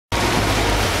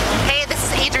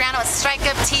Strike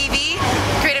Up TV,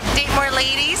 creative Date More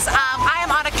Ladies. I am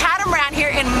on a catamaran here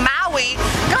in Maui.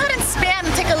 Go ahead and span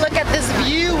and take a look at this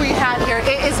view we have here.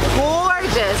 It is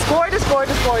gorgeous, gorgeous,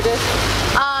 gorgeous, gorgeous.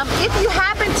 If you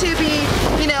happen to be,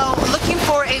 looking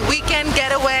for a weekend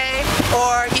getaway,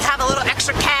 or you have a little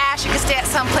extra cash, you can stay at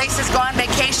some places, go on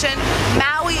vacation.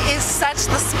 Maui is such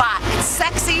the spot. It's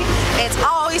sexy, it's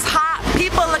always hot,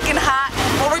 people looking hot.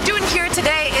 What we're doing here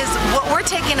today is, what we're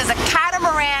taking is a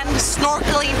catamaran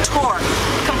snorkeling tour.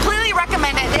 Completely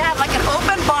recommend it. They have like an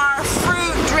open bar,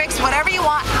 fruit, drinks, whatever you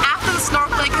want after the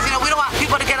snorkeling, because we don't want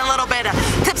people to get a little bit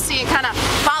tipsy and kind of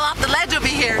fall off the ledge over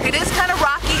here. It is kind of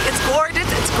rocky, it's gorgeous,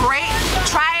 it's great.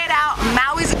 Try it out.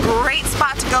 Maui's a great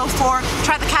spot to go for.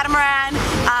 Try the catamaran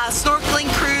snorkeling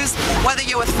cruise, whether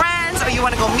you're with friends or you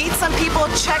want to go meet some people,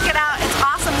 check it out. It's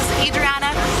awesome. This is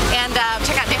Adriana, and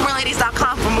check out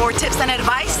datemoreladies.com for more tips and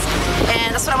advice.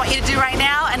 And that's what I want you to do right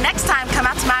now. And next time, come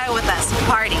out to Maui with us.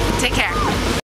 Party. Take care.